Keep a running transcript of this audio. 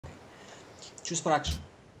Choose production.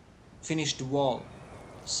 Finish the wall.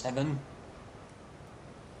 7.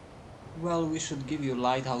 Well, we should give you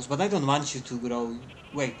lighthouse, but I don't want you to grow.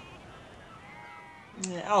 Wait.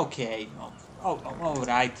 Okay.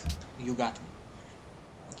 Alright. You got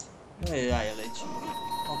me. I'll let you.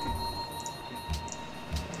 Okay.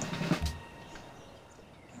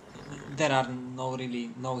 There are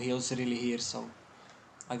no hills really here, so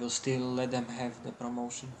I will still let them have the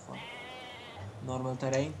promotion for normal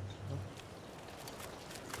terrain.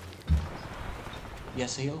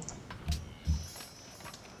 Yes, a hill.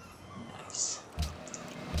 Nice.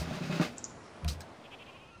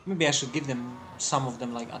 Maybe I should give them some of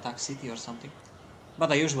them like attack city or something, but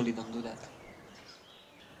I usually don't do that.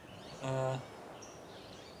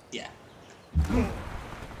 Yeah.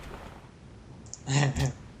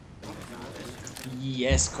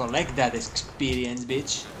 Yes, collect that experience,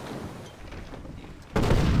 bitch.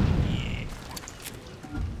 Yeah.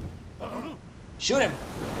 Shoot him!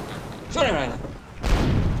 Shoot him right now!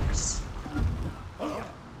 Yes.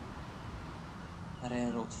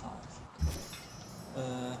 Railroad 5.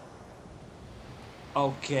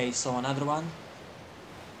 Okay, so another one.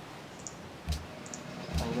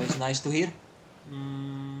 Always nice to hear.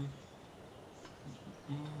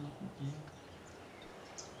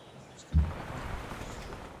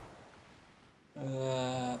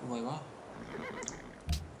 Wait, what?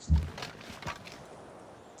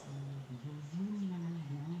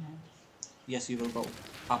 Yes, you will go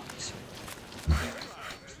up.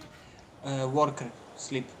 Worker,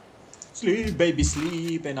 sleep. Sleep, baby,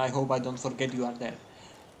 sleep, and I hope I don't forget you are there.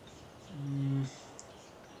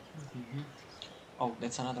 Oh,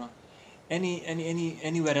 that's another one.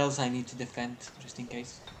 Anywhere else I need to defend, just in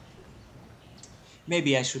case.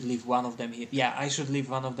 Maybe I should leave one of them here. Yeah, I should leave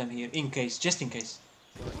one of them here, in case, just in case.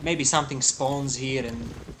 Maybe something spawns here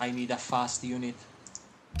and I need a fast unit.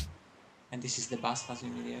 And this is the best fast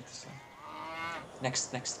unit yet, so...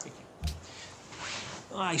 Next quickly.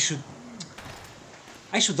 I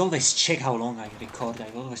should always check how long I record.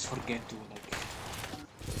 I always forget to, like...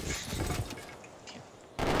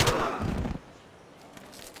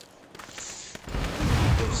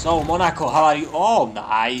 So, Monaco, how are you? Oh,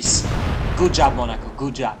 nice! Good job, Monaco,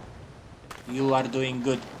 good job. You are doing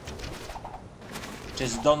good.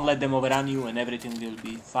 Just don't let them overrun you and everything will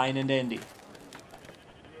be fine and dandy.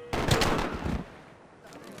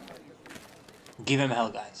 Give him hell,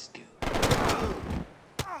 guys.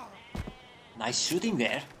 Nice shooting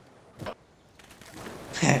there.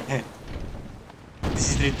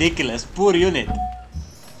 This is ridiculous. Poor unit.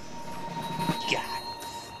 God.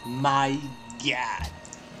 My God.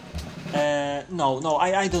 No,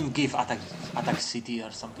 I don't give attack city or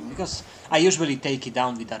something, because I usually take it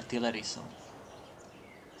down with artillery, so...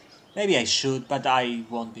 Maybe I should, but I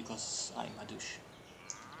won't because I'm a douche.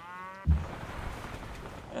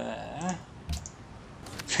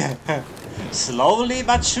 Slowly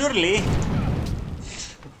but surely.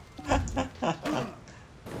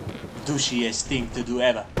 Douchiest thing to do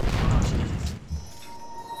ever.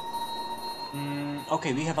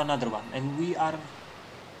 Okay, we have another one, and we are...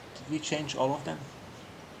 Did we change all of them?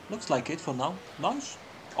 Looks like it for now. Nice.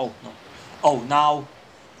 Oh, no. Oh, now...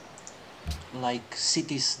 Like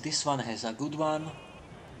cities, this one has a good one.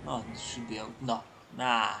 Oh, this should be a... No.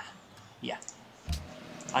 Nah. Yeah.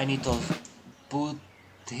 I need to put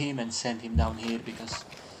him and send him down here because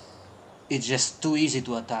it's just too easy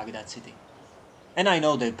to attack that city. And I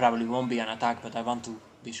know there probably won't be an attack, but I want to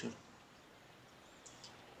be sure.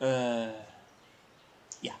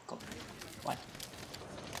 Yeah, go. Why?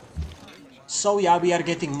 So yeah, we are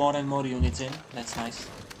getting more and more units in. That's nice.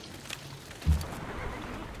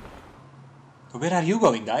 Where are you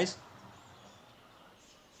going, guys?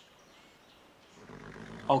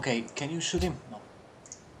 Okay, can you shoot him? No.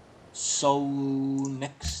 So,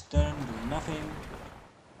 next turn, do nothing.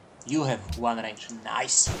 You have one range.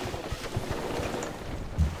 Nice.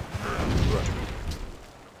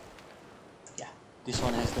 Yeah, this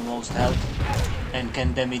one has the most health and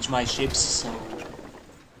can damage my ships, so...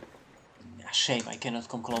 Shame, I cannot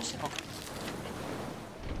come closer. Okay.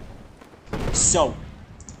 So,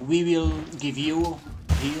 we will give you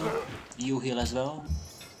heal. You heal as well.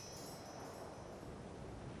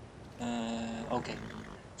 Okay.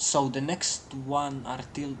 So the next one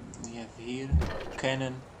artillery we have here.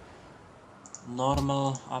 Cannon.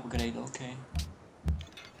 Normal upgrade, okay.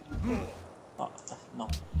 Oh, no.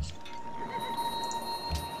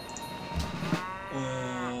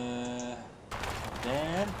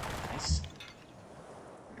 There. Nice.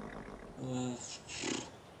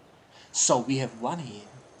 So we have one here.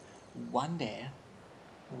 One there.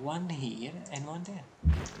 One here and one there.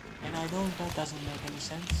 And I know that doesn't make any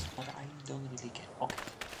sense, but I don't really care. Okay.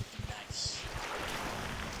 Nice.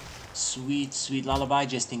 Sweet, sweet lullaby,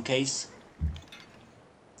 just in case.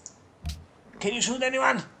 Can you shoot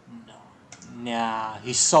anyone? No. Nah,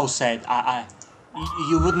 he's so sad.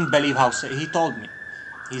 You wouldn't believe how sad. He told me.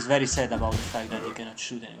 He's very sad about the fact that he cannot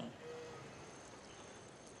shoot anyone.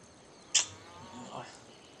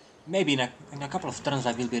 Maybe in a couple of turns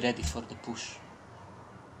I will be ready for the push.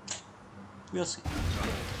 We'll see.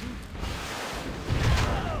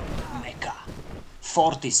 Mecha.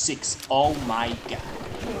 46. Oh my god.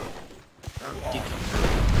 Ridiculous.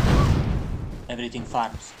 Everything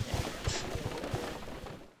farms. Yeah.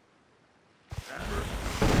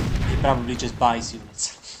 He probably just buys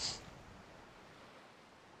units.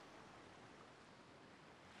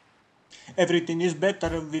 Everything is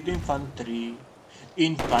better with infantry.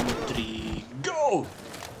 Infantry, go!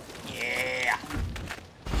 Yeah!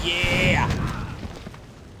 Yeah!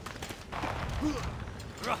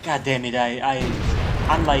 God damn it, I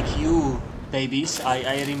unlike you, babies,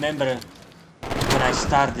 I remember when I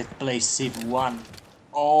started play Civ 1.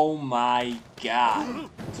 Oh my god.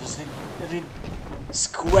 It was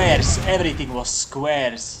squares, everything was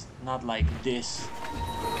squares, not like this.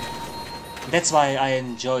 That's why I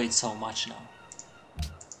enjoy it so much now.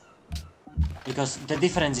 Because the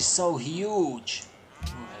difference is so huge. I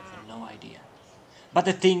have no idea. But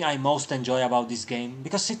the thing I most enjoy about this game,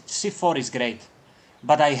 because Civ 4 is great,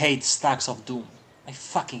 but I hate stacks of Doom. I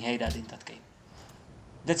fucking hate that in that game.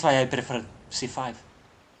 That's why I prefer Civ 5.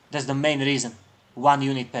 That's the main reason. 1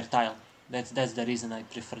 unit per tile. That's the reason I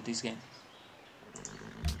prefer this game.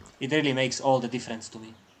 It really makes all the difference to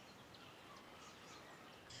me.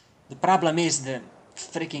 The problem is the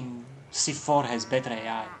freaking Civ 4 has better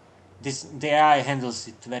AI. The AI handles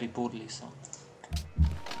it very poorly, so.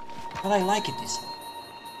 But I like it this way.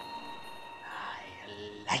 I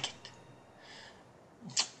like it.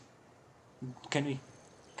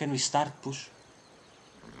 Can we start push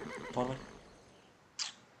forward?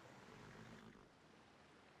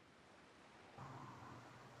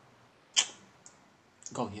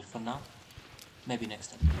 Go here for now. Maybe next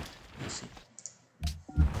time. We'll see.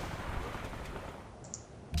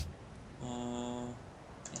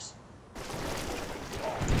 Yes.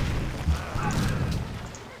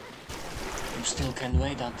 You still can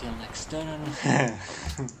wait until next turn.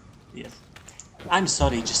 Yes. I'm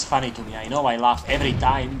sorry, just funny to me. I know I laugh every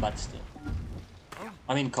time, but still.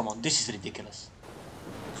 I mean, come on, this is ridiculous.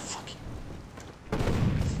 Fuck you.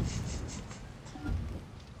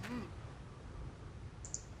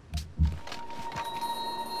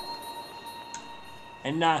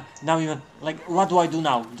 And now even, like, what do I do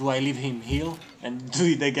now? Do I leave him heal and do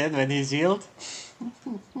it again when he's healed?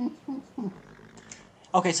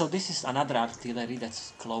 Okay, so this is another artillery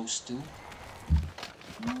that's close to.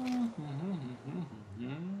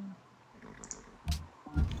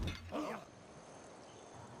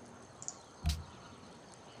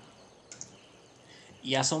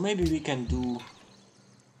 Yeah, so maybe we can do.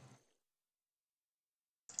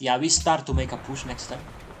 Yeah, we start to make a push next time.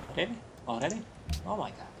 Really? Already? Oh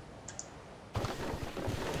my god.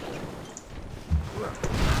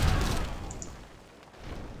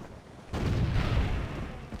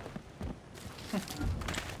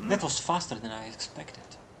 That was faster than I expected.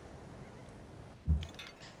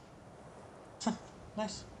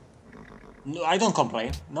 Nice. No, I don't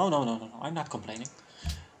complain. No, I'm not complaining.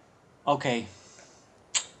 Okay.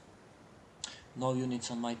 No units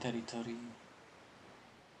on my territory.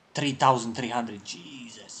 3,300.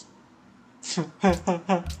 Jesus.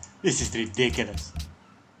 This is ridiculous.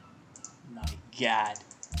 My god.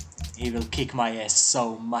 He will kick my ass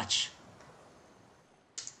so much.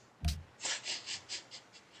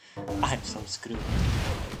 I'm so screwed.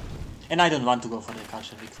 And I don't want to go for the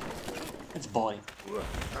culture victory. It's boring.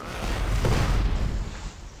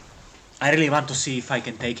 I really want to see if I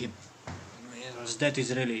can take him. Because that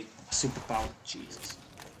is really a superpower. Jesus.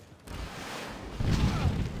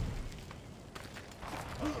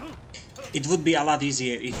 It would be a lot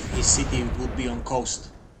easier if his city would be on coast.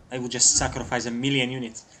 I would just sacrifice 1,000,000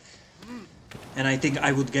 units. And I think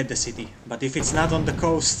I would get the city. But if it's not on the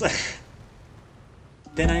coast,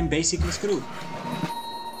 then I'm basically screwed.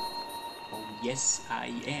 Oh yes,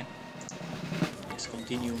 I am. Let's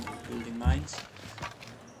continue building mines.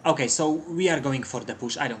 Okay, so we are going for the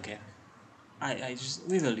push. I don't care.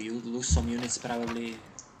 We will lose some units probably.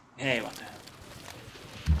 Hey, what the hell?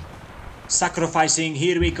 Sacrificing,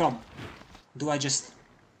 here we come. Do I just...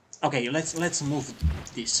 Okay, let's move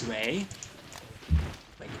this way.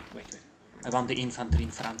 Wait. I want the infantry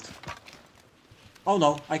in front. Oh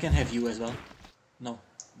no, I can have you as well. No,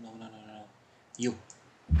 No, no, no, no. You.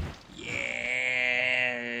 Yeah.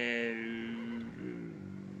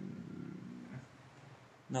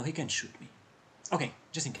 No, he can shoot me. Okay,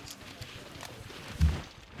 just in case.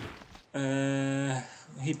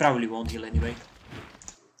 He probably won't heal anyway.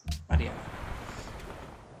 But yeah.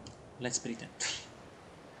 Let's pretend.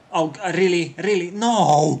 Oh, really? Really?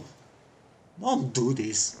 No! Don't do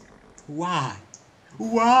this. Why?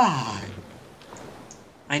 Why?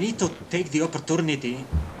 I need to take the opportunity.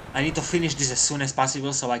 I need to finish this as soon as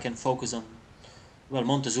possible so I can focus on, well,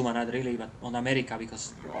 Montezuma not really, but on America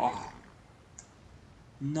because, oh,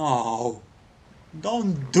 no,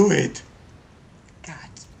 don't do it. God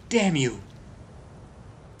damn you.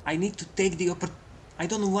 I need to take the opportunity. I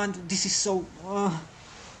don't want, this is so,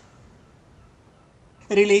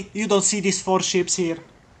 really? You don't see these 4 ships here?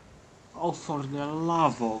 Oh, for the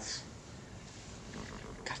love of...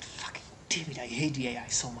 God fucking damn it, I hate the AI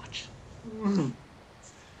so much.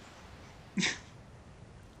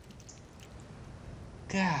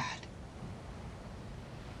 God.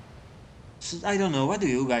 So, I don't know, what do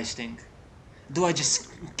you guys think? Do I just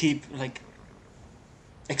keep, like,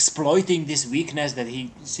 exploiting this weakness that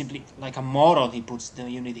he simply, like a moron, he puts the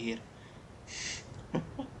unit here?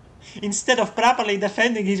 Instead of properly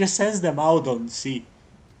defending, he just sends them out on sea.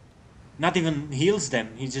 Not even heals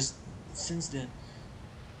them, he just sends them.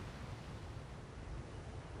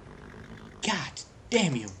 God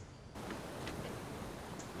damn you.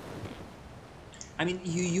 I mean,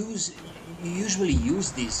 you usually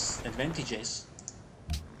use these advantages.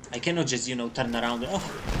 I cannot just, you know, turn around and, oh,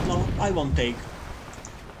 no, I won't take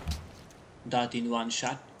that in one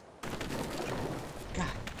shot.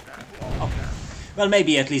 God. Okay. Well,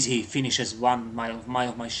 maybe at least he finishes one of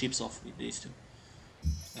my ships off with these two.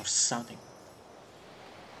 Or something.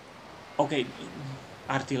 Okay.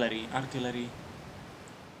 Artillery, artillery.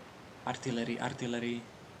 Artillery, artillery.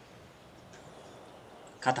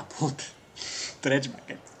 Catapult. Stretch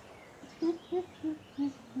bucket.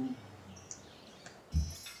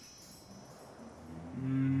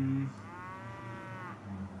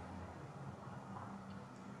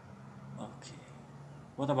 Okay.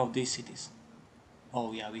 What about these cities?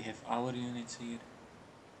 Oh yeah, we have our units here.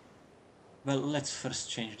 Well, let's first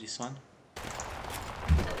change this one.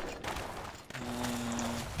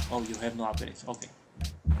 Oh, you have no upgrades. Okay.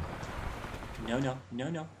 No, no, no,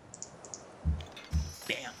 no.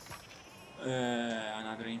 Bam.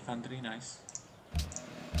 Another infantry, nice.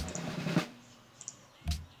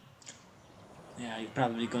 Yeah, you're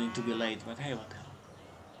probably going to be late, but hey, what the hell.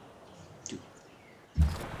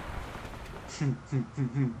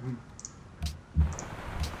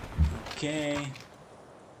 Okay.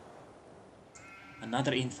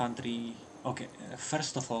 Another infantry. Okay,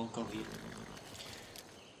 first of all, go here.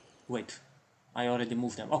 Wait, I already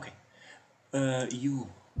moved them. Okay. You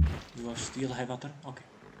are still Hevator? Okay.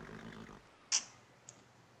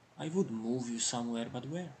 I would move you somewhere, but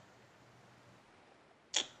where?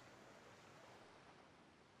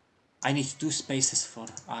 I need 2 spaces for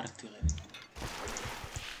artillery.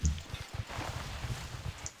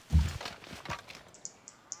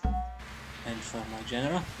 And for my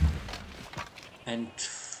general. And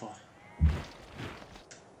for...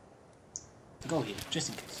 Go here, just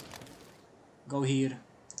in case. Go here.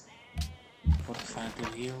 45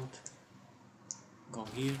 until healed. Go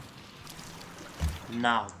here.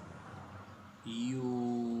 Now. You...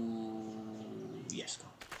 Yes, go.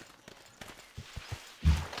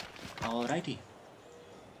 Alrighty.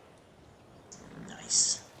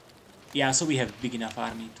 Nice. Yeah, so we have big enough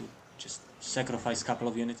army to just sacrifice a couple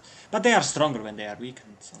of units. But they are stronger when they are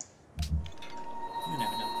weakened, so... You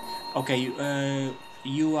never know. Okay,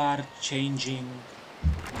 you are changing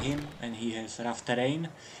him, and he has rough terrain,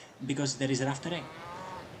 because there is rough terrain.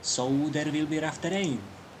 So there will be rough terrain.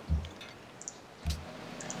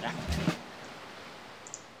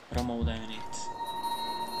 Promote unit.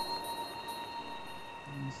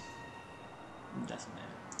 Doesn't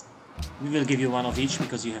matter. We will give you one of each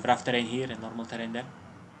because you have rough terrain here and normal terrain there.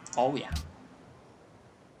 Oh yeah.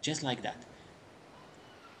 Just like that.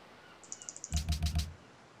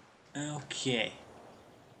 Okay.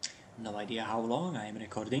 No idea how long I am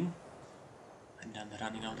recording. I'm done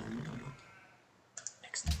running out of memory.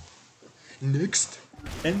 Next. Next.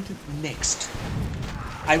 And next.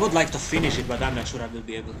 I would like to finish it, but I'm not sure I will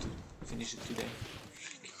be able to finish it today.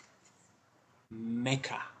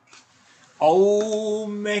 Mecha. Oh,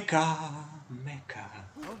 Mecha. Mecha.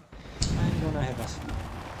 I'm gonna have us.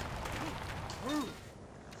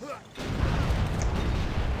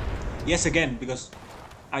 Yes, again, because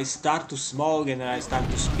I start to smoke and then I start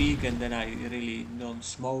to speak and then I really don't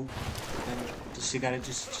smoke. Then the cigarette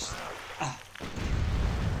just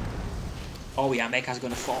Oh yeah, Mecha's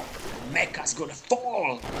gonna fall. Mecha's gonna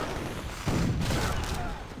fall!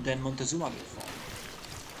 Then Montezuma will fall.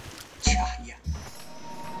 Yeah.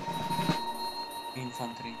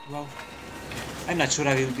 Infantry. Well, I'm not sure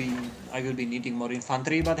I will be needing more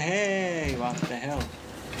infantry, but hey, what the hell?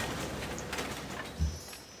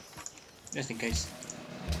 Just in case.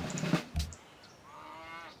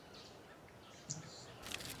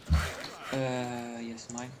 Yes,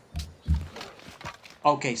 mine.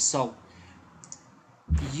 Okay, so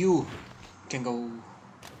you can go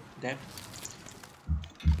there.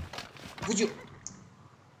 Would you?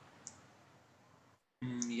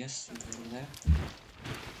 Yes, you can go there.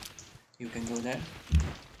 You can go there.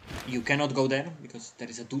 You cannot go there because there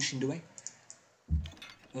is a douche in the way.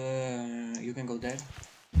 You can go there.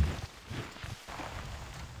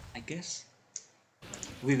 I guess.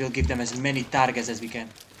 We will give them as many targets as we can.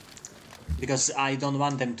 Because I don't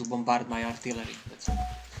want them to bombard my artillery. That's all.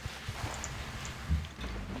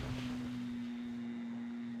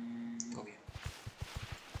 Go here.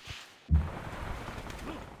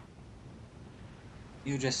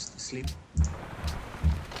 You just sleep.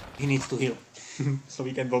 He needs to heal. So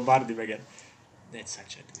we can bombard him again. That's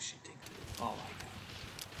such a douchey thing. Oh my god.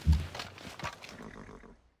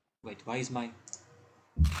 Wait, why is my...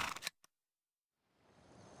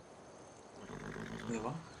 Wait,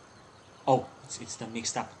 what? Oh, it's the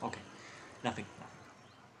mixed up. Okay. Nothing.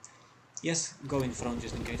 Yes, go in front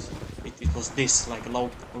just in case. It was this, like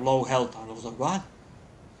low health. I was like, what?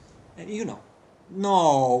 And you know.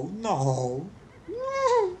 No.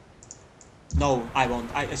 No, I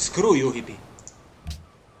won't. Screw you, hippie.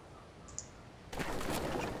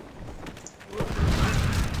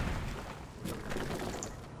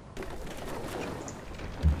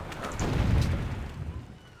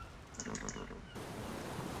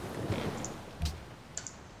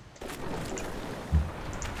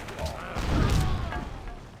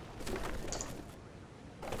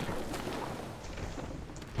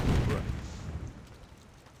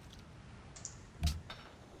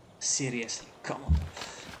 Seriously, come on.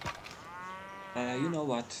 You know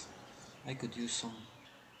what? I could use some...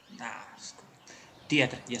 Nah, screw it.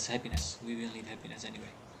 Theater, yes, happiness. We will need happiness anyway.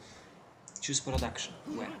 Choose production.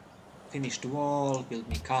 Where? Finish the wall, build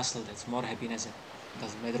me castle, that's more happiness.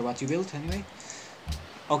 Doesn't matter what you build anyway.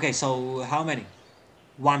 Okay, so how many?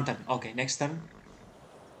 1 turn. Okay, next turn.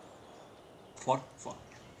 4.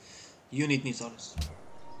 Unit needs orders.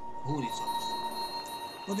 Who needs orders?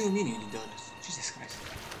 What do you mean you need orders? Jesus Christ.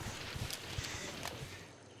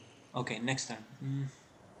 Okay, next turn.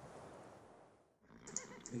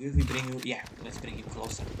 Will we bring you? Yeah, let's bring him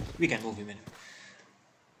closer. We can move him in.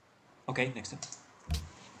 Okay, next turn.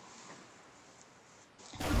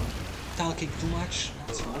 Talking too much,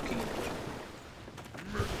 not smoking.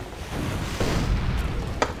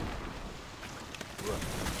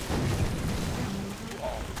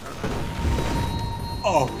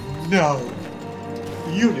 Oh no!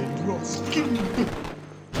 Unit was killed!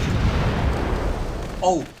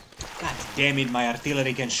 Oh! God damn it, my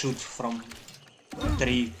artillery can shoot from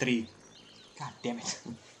 3. God damn it.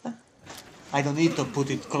 I don't need to put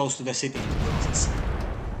it close to the city.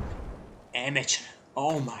 Amateur.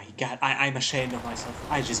 Oh my god, I'm ashamed of myself.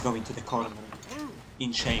 I just go into the corner.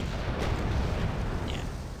 In shame. Yeah.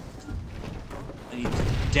 I need to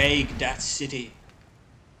take that city.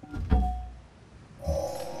 I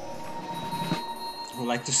would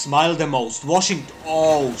like to smile the most. Washington.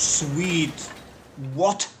 Oh, sweet.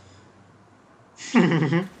 What?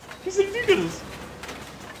 It's ridiculous.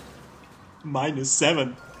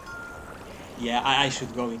 -7. Yeah, I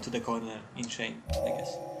should go into the corner in shame, I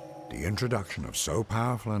guess. The introduction of so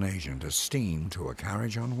powerful an agent as steam to a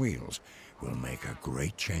carriage on wheels will make a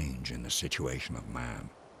great change in the situation of man.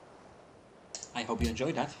 I hope you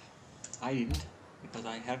enjoyed that. I didn't, because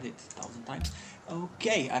I heard it 1,000 times.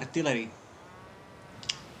 Okay, artillery.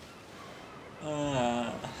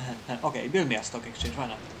 Okay, build me a stock exchange, why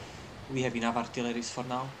not? We have enough artilleries for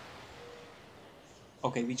now.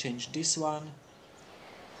 Okay, we change this one.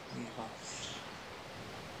 We have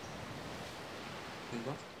build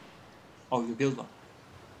what? Oh, you build one.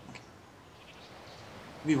 Okay.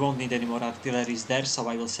 We won't need any more artilleries there, so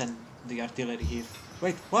I will send the artillery here.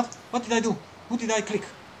 Wait, what? What did I do? Who did I click?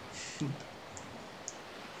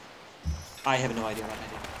 I have no idea what I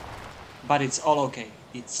did. But it's all okay.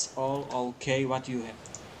 It's all okay. What do you have?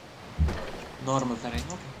 Normal terrain,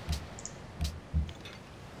 okay.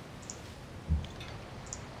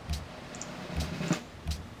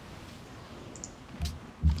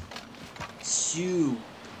 You.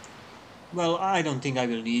 Well, I don't think I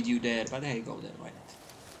will need you there, but hey, go there, why not?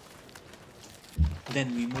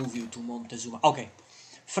 Then we move you to Montezuma. Okay,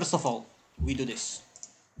 first of all, we do this.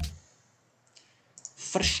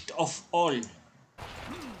 First of all,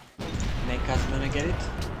 make us gonna get it.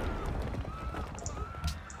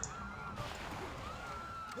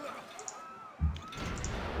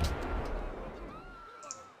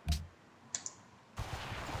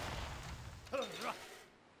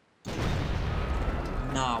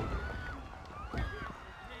 Now.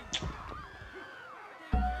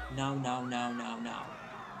 Now.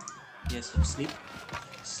 Yes, sleep.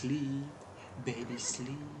 Sleep, baby,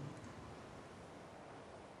 sleep.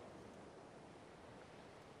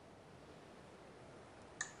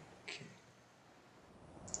 Okay.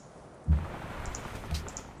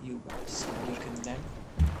 You guys weaken them.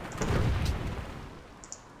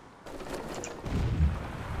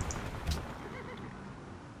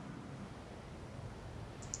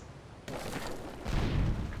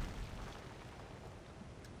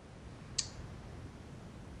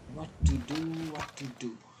 What to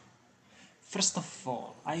do. First of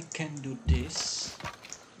all, I can do this.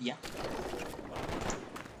 Yeah.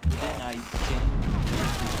 Then I can do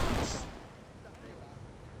this.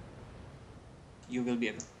 You will be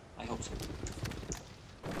able. I hope so.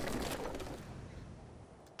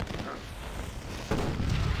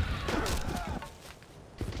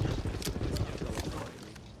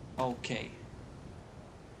 Okay.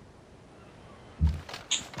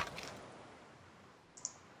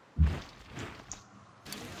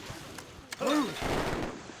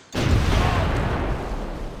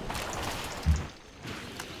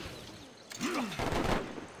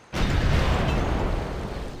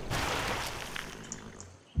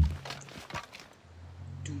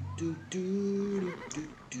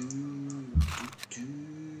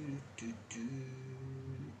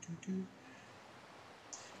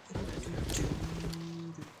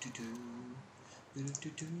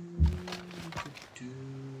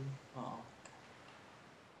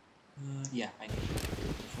 Yeah, I need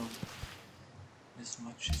from as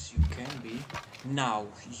much as you can be. Now,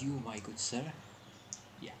 you, my good sir.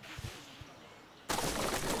 Yeah.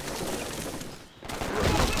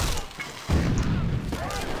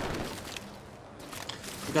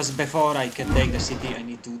 Because before I can take the city, I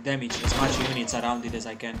need to damage as much units around it as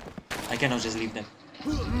I can. I cannot just leave them.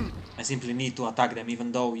 I simply need to attack them,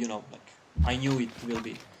 even though, you know, like, I knew it will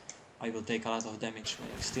be. I will take a lot of damage, but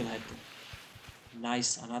I still had to.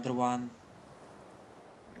 Nice, another one.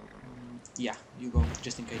 Yeah, you go,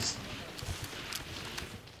 just in case.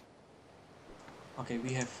 Okay,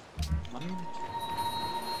 we have 1 minute.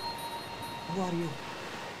 Who are you?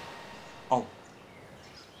 Oh.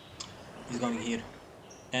 He's going here.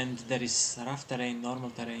 And there is rough terrain, normal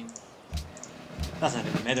terrain. Doesn't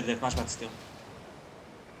really matter that much, but still.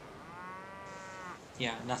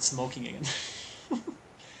 Yeah, not smoking again.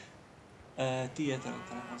 Theater,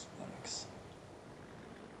 opera house, barracks.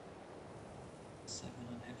 7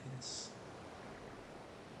 unhappiness.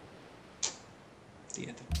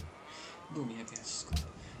 Theater. Do me happiness.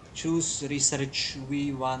 Choose research.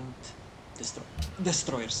 We want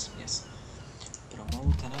destroyers. Yes.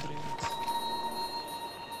 Promote another unit.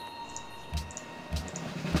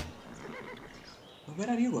 Where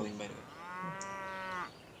are you going, by the way?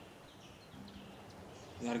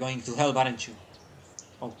 You are going to help, aren't you?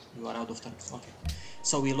 Oh, you are out of turn. Okay.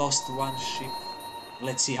 So we lost 1 ship.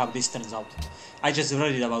 Let's see how this turns out. I just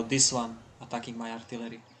worried about this one attacking my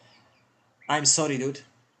artillery. I'm sorry, dude.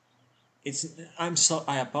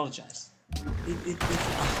 I apologize. I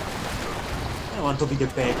don't want to be the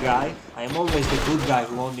bad guy. I am always the good guy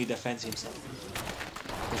who only defends himself.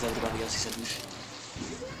 Because everybody else is a douche.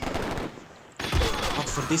 But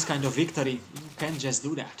for this kind of victory, you can't just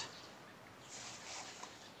do that.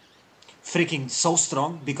 Freaking so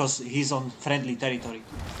strong because he's on friendly territory.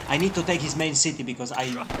 I need to take his main city because I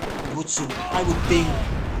would think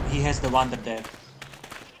he has the wonder there.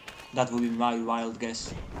 That would be my wild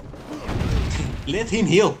guess. Let him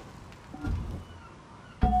heal.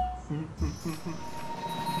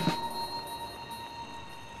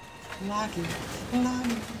 Lucky.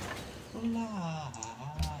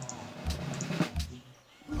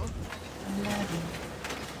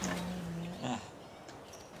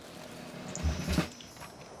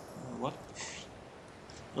 What?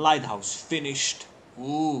 Lighthouse finished.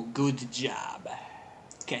 Ooh, good job.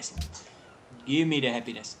 Castle. Give me the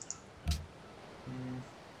happiness.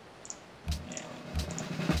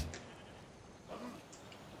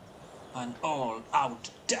 An all-out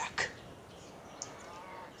attack.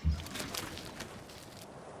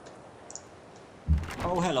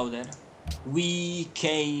 Oh, hello there. We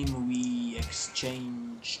came, we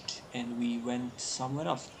exchanged, and we went somewhere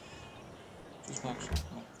else.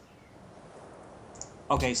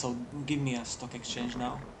 Okay, so give me a stock exchange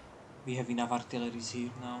now. We have enough artilleries here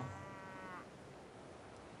now.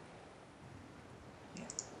 Yeah.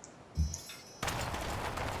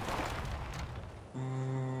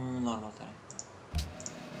 Normal terrain.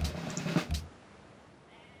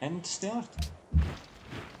 And start.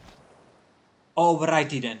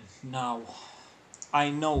 Alrighty then. Now, I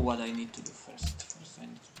know what I need to do first. First I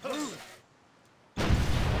need to...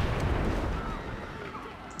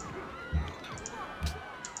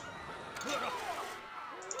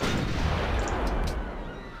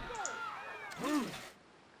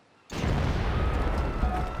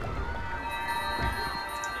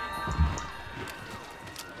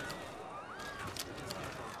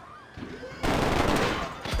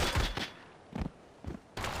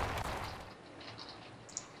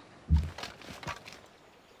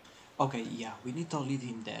 Okay, yeah, we need to leave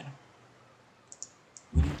him there.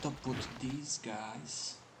 We need to put these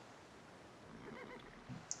guys...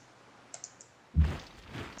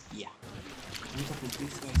 Yeah. We need to put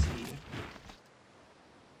these guys here.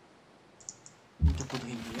 We need to put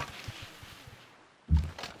him here.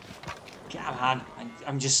 Come on!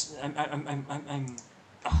 I'm just... I'm...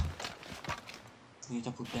 We need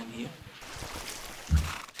to put them here.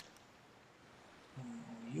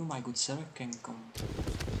 You, my good sir, can come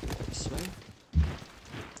this way.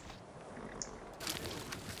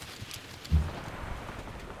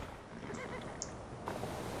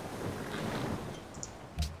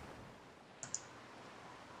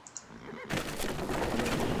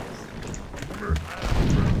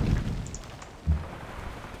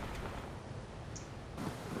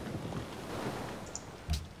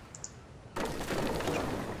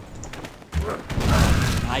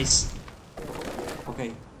 Nice.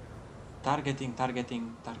 Okay. Targeting.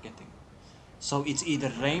 So it's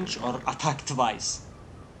either range or attack twice.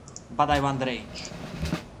 But I want range.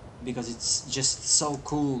 Because it's just so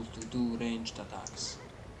cool to do ranged attacks.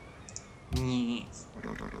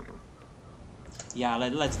 Yeah,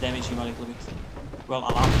 let's damage him a little bit. Well,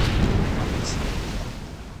 a lot.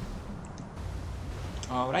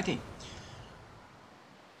 Alrighty.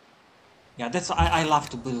 Yeah, that's I love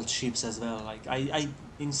to build ships as well. Like I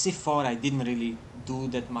in Civ 4 I didn't really do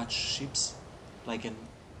that much ships, like in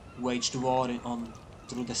waged war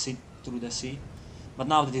through the sea. But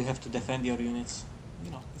now that you have to defend your units,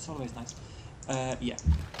 you know, it's always nice. Yeah.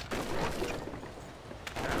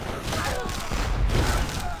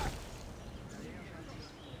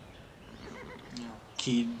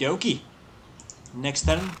 Okie dokie. Next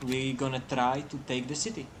turn we're gonna try to take the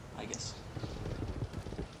city, I guess.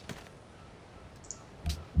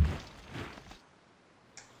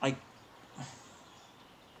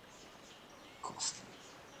 Costly.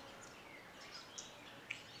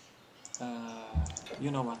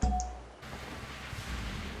 You know what?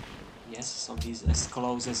 Yes, so he's as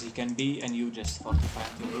close as he can be, and you just fortify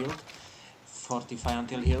until healed. Fortify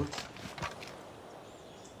until healed.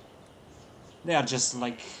 They are just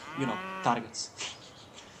like, you know, targets.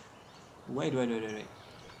 Wait. Where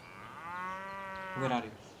are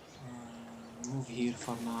you? Move here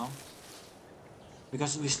for now.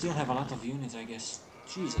 Because we still have a lot of units, I guess.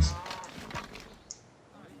 Jesus.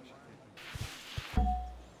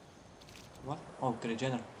 What? Oh, Grey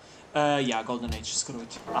General. Yeah, Golden Age, screw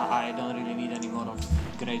it. I don't really need any more of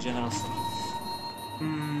Grey Generals.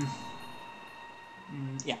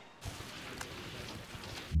 Yeah.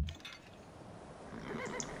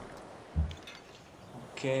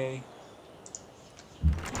 Okay.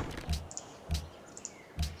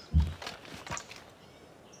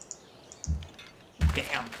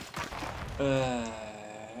 Damn.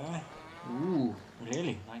 Ooh,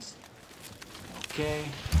 really nice. Okay.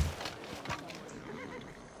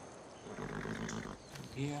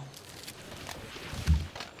 Here.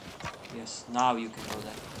 Yes, now you can go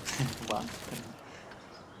there. One.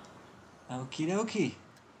 Okie dokie.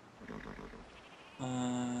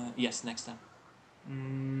 Yes, next time.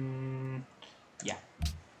 Yeah.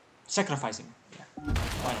 Sacrificing. Yeah.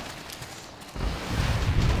 Why not?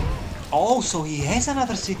 Oh, so he has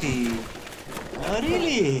another city.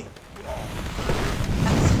 Really?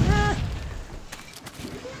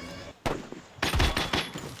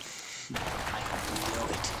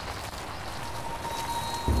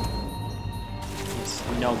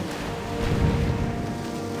 No.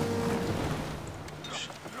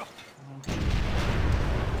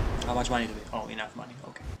 How much money do we? Oh, enough money.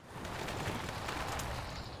 Okay.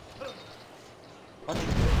 What?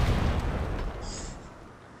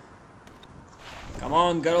 Come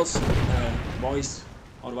on, girls, boys,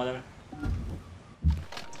 or whatever.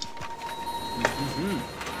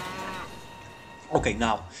 Okay,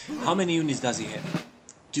 now, how many units does he have?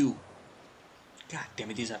 2. God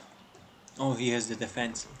damn it, he's a... Oh, he has the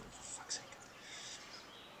defense.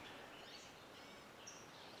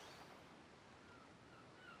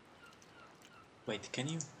 Wait, can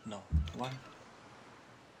you? No. One.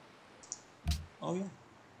 Oh yeah.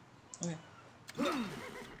 Okay.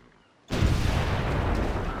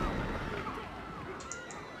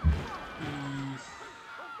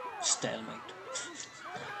 Stalemate.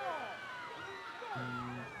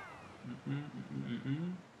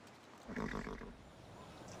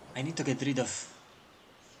 I need to get rid of,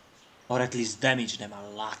 or at least damage them a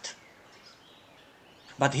lot.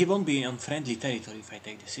 But he won't be on friendly territory if I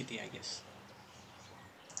take the city, I guess.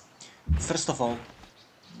 First of all,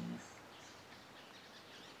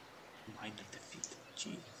 minor defeat.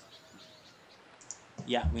 Jesus.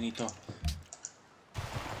 Yeah, we need to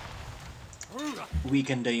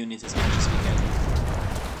weaken the units as much as we can.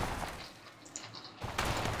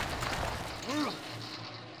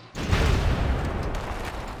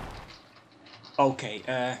 Okay,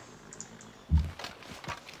 yeah.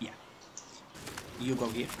 You go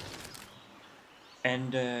here.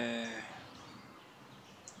 And,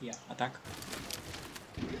 yeah, attack.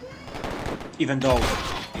 Even though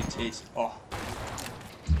it is, oh,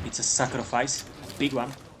 it's a sacrifice, a big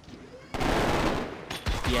one.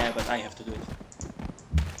 Yeah, but I have to do it.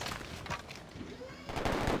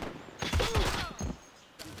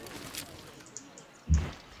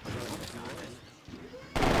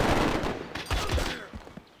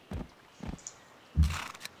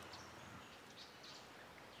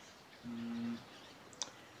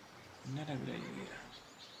 Not a good idea.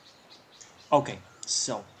 Okay,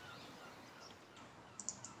 so.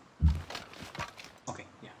 Okay,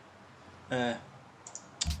 yeah.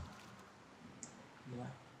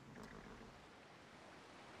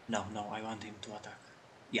 No, no, I want him to attack.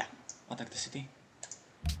 Yeah, attack the city.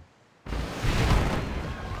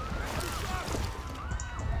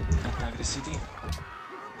 Attack the city.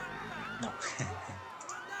 No.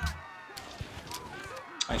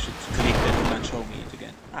 I should click that and show me it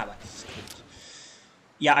again. Ah, but it's good.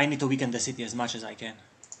 Yeah, I need to weaken the city as much as I can.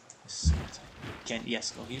 As much as I can.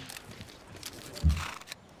 Yes, go here.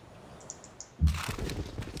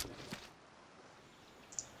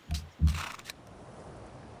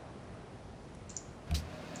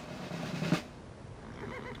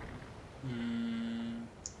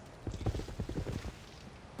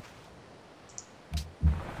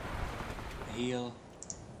 Heal.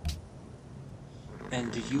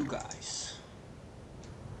 And you guys.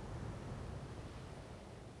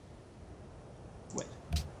 Wait.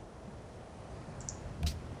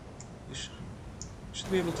 You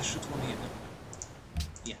should be able to shoot one here, no?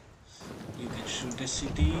 Yeah. You can shoot the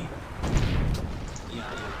city.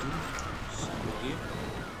 Yeah, you do. So go here.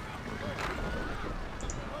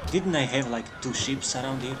 Didn't I have like 2 ships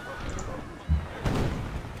around here?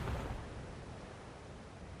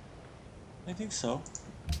 I think so.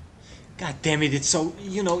 God damn it, it's so,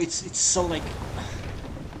 you know, it's so like...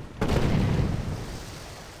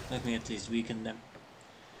 Let me at least weaken them.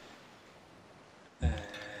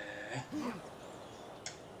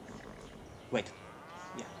 Wait.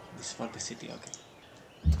 Yeah, this is for the city, okay.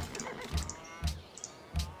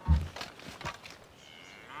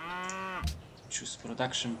 Choose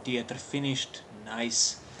production, theater finished,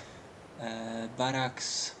 nice.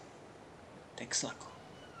 Barracks, Texlaco.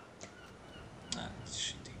 Ah, it's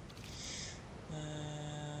shitty.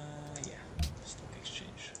 Yeah, stock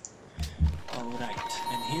exchange. Alright,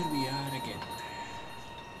 and here we are again.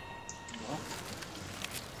 Go.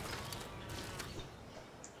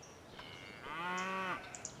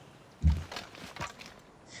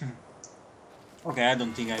 Okay, I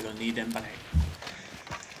don't think I will need them, but hey.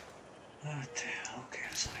 Okay,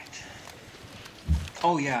 side.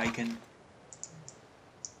 Oh yeah, I can.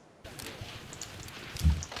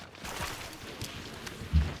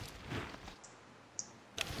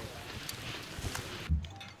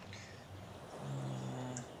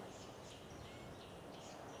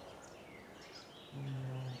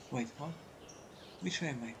 Wait, what? Which way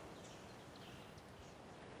am I? I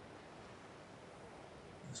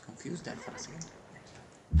was confused there for a second.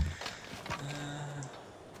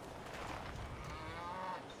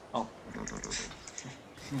 Oh.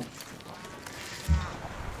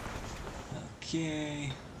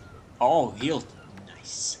 Okay. Oh, healed.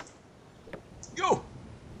 Nice. Go!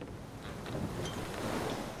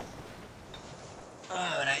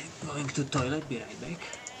 Alright, going to toilet, be right back.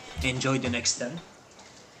 Enjoy the next turn.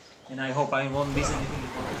 And I hope I won't miss anything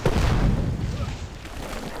important.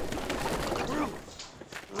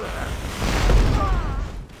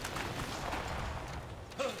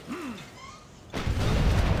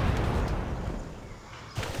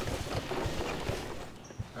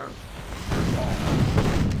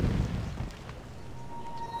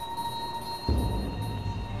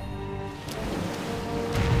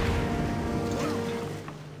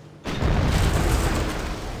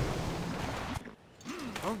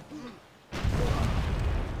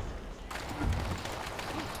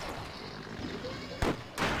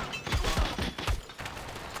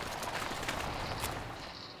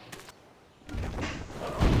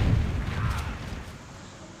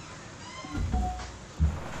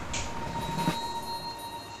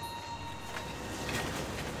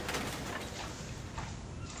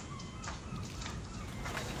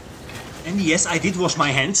 And yes, I did wash my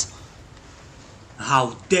hands.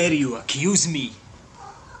 How dare you accuse me?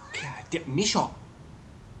 Misho,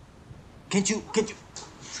 can't you?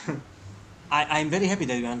 I'm very happy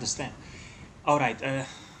that you understand. Alright,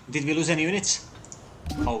 did we lose any units?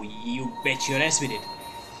 Oh, you bet your ass we did.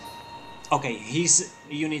 Okay, his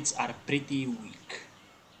units are pretty weak.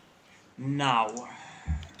 Now...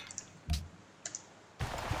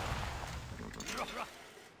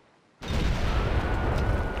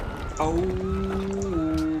 Oh,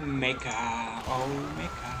 mecha, oh,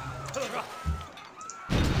 mecha.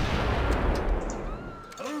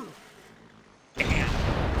 Damn.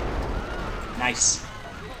 Nice.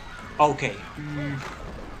 Okay.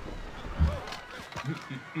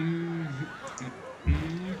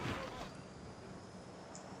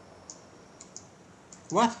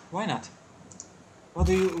 What? Why not? What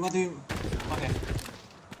do you... Okay.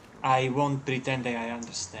 I won't pretend that I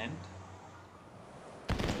understand.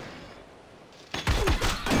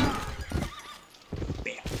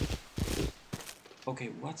 Bam. Okay,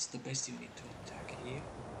 what's the best unit to attack here?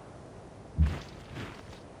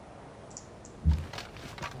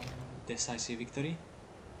 Decisive victory.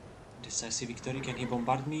 Decisive victory. Can he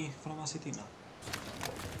bombard me from a city? No.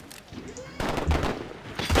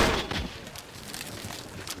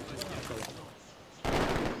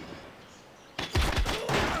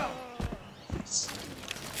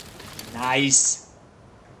 Nice.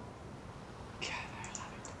 God, I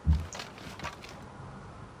love it.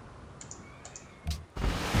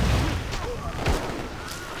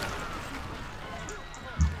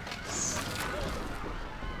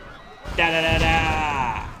 Da da da da.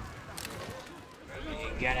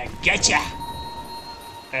 Gonna getcha.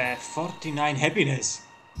 49 happiness.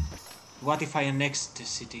 What if I annex the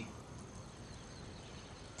city?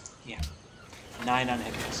 Yeah. 9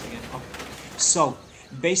 unhappiness again. Okay. So.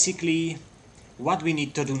 Basically, what we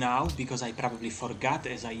need to do now, because I probably forgot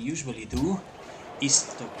as I usually do, is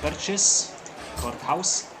to purchase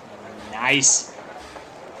courthouse. Nice.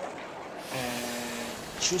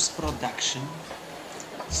 Choose production.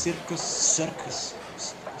 Circus.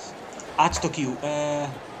 Add to queue.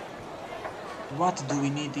 What do we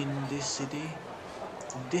need in this city?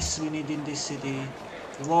 This we need in this city.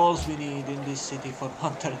 Walls we need in this city for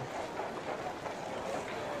hunter.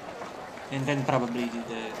 And then probably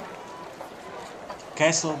the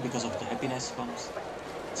castle, because of the happiness bombs.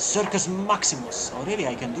 Circus Maximus! Oh really,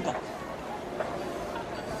 I can do that.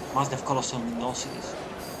 Must have colossal no cities.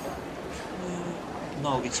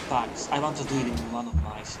 No, it's Paris. I want to do it in one of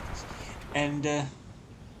my cities. And...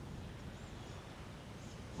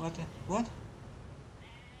 What?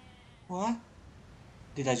 What?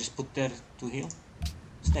 Did I just put there to heal?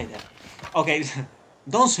 Stay there. Okay,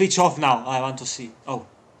 don't switch off now, I want to see. Oh.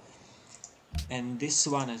 And this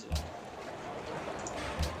one as well.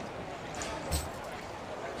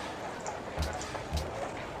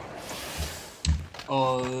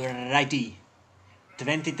 Alrighty.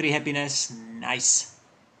 23 happiness. Nice.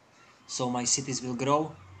 So my cities will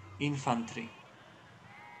grow. Infantry.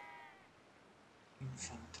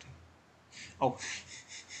 Oh.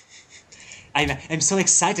 I'm so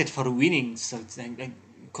excited for winning. So I'm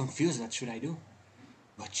confused. What should I do?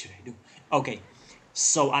 Okay.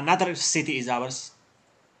 So another city is ours.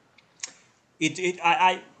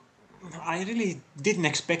 I really didn't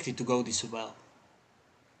expect it to go this well.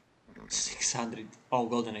 600. Oh,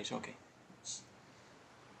 Golden Age. Okay.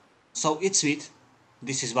 So it's sweet.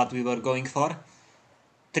 This is what we were going for.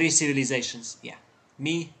 3 civilizations. Yeah.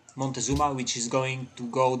 Me, Montezuma, which is going to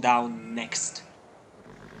go down next.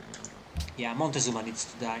 Yeah, Montezuma needs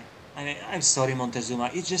to die. I'm sorry, Montezuma.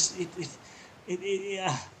 It just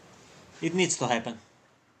it needs to happen.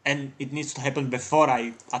 And it needs to happen before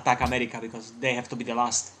I attack America, because they have to be the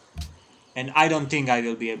last. And I don't think I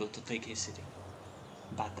will be able to take his city.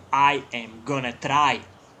 But I am gonna try.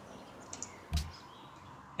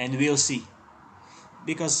 And we'll see.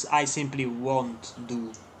 Because I simply won't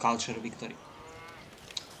do culture victory.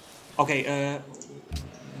 Okay,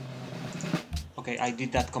 okay, I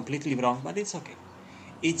did that completely wrong, but it's okay.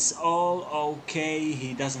 It's all okay,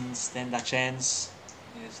 he doesn't stand a chance.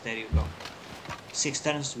 Yes, there you go. 6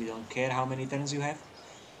 turns, we don't care how many turns you have.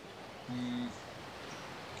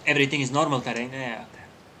 Everything is normal terrain. Yeah.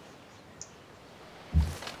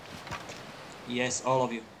 Yes, all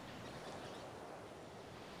of you.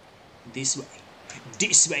 This way.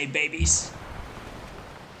 This way, babies!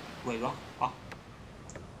 Wait, what? Ah.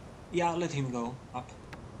 Yeah, let him go up.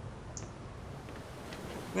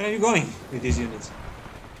 Where are you going with these units?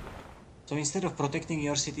 So instead of protecting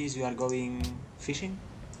your cities, you are going fishing?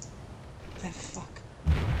 The fuck?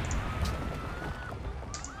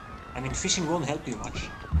 I mean, fishing won't help you much.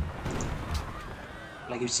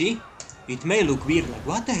 Like you see, it may look weird, like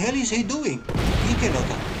what the hell is he doing? He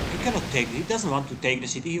cannot take it, he doesn't want to take the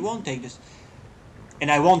city, he won't take this.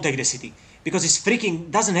 And I won't take the city, because it's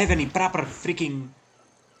freaking, doesn't have any proper freaking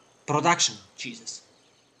production, Jesus.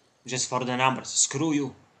 Just for the numbers, screw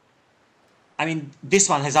you. I mean, this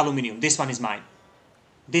one has aluminium, this one is mine.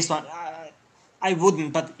 This one, I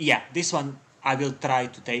wouldn't, but yeah, this one I will try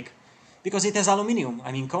to take. Because it has aluminium,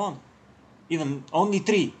 I mean, come on. Even only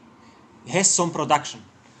 3 has some production.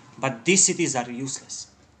 But these cities are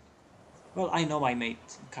useless. Well, I know I made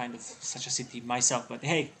kind of such a city myself, but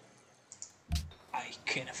hey, I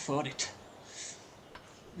can afford it.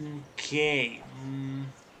 Okay.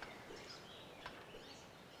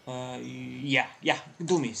 Yeah,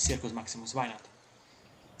 do me Circus Maximus, why not?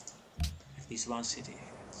 At least one city.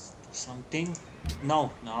 Something?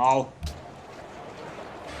 No.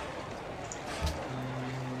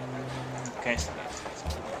 Okay,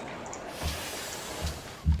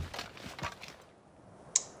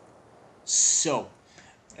 so,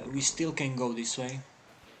 we still can go this way.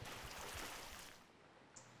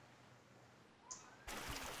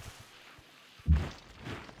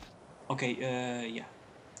 Okay, yeah.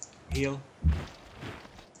 Heal.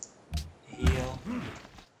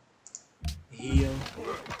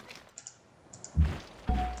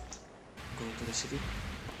 Go to the city.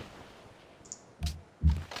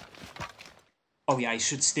 Oh yeah, I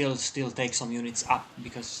should still take some units up,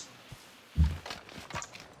 because...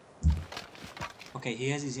 Okay, he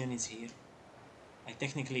has his units here. I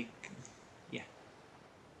technically...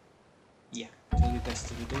 Yeah, it will be best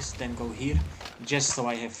to do this, then go here, just so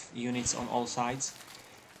I have units on all sides.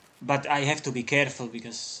 But I have to be careful,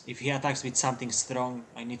 because if he attacks with something strong,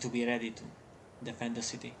 I need to be ready to defend the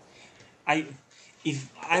city.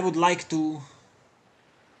 If I would like to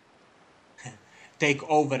take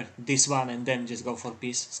over this one and then just go for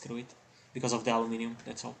peace, screw it, because of the aluminium,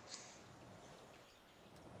 that's all.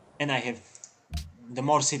 And I have... The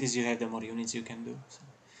more cities you have, the more units you can do. So.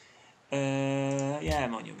 Yeah,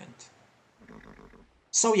 monument.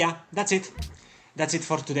 So yeah, that's it. That's it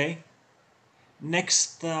for today.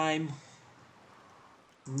 Next time...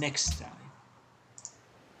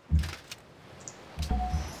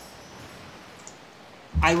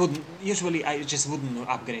 Usually I just wouldn't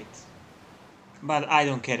upgrade. But I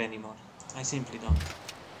don't care anymore. I simply don't.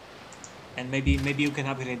 And maybe you can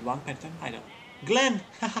upgrade one per turn? I don't know. Glenn!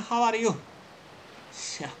 How are you?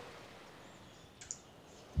 Yeah.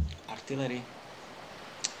 Artillery.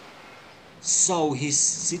 So his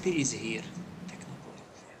city is here.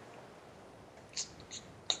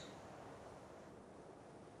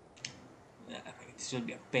 This will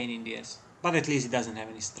be a pain in the ass. But at least it doesn't have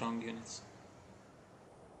any strong units.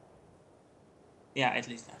 Yeah, at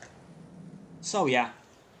least that. So yeah,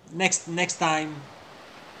 next time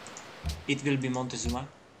it will be Montezuma.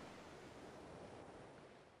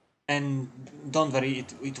 And don't worry,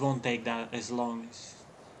 it won't take that as long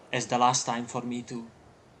as the last time for me to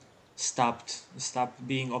stop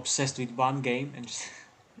being obsessed with one game and just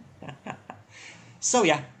So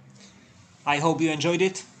yeah, I hope you enjoyed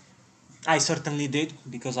it. I certainly did,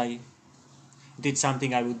 because I did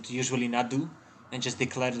something I would usually not do and just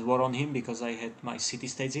declared war on him because I had my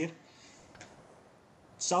city-states here.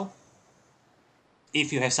 So,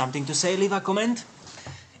 if you have something to say, leave a comment.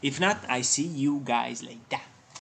 If not, I see you guys later.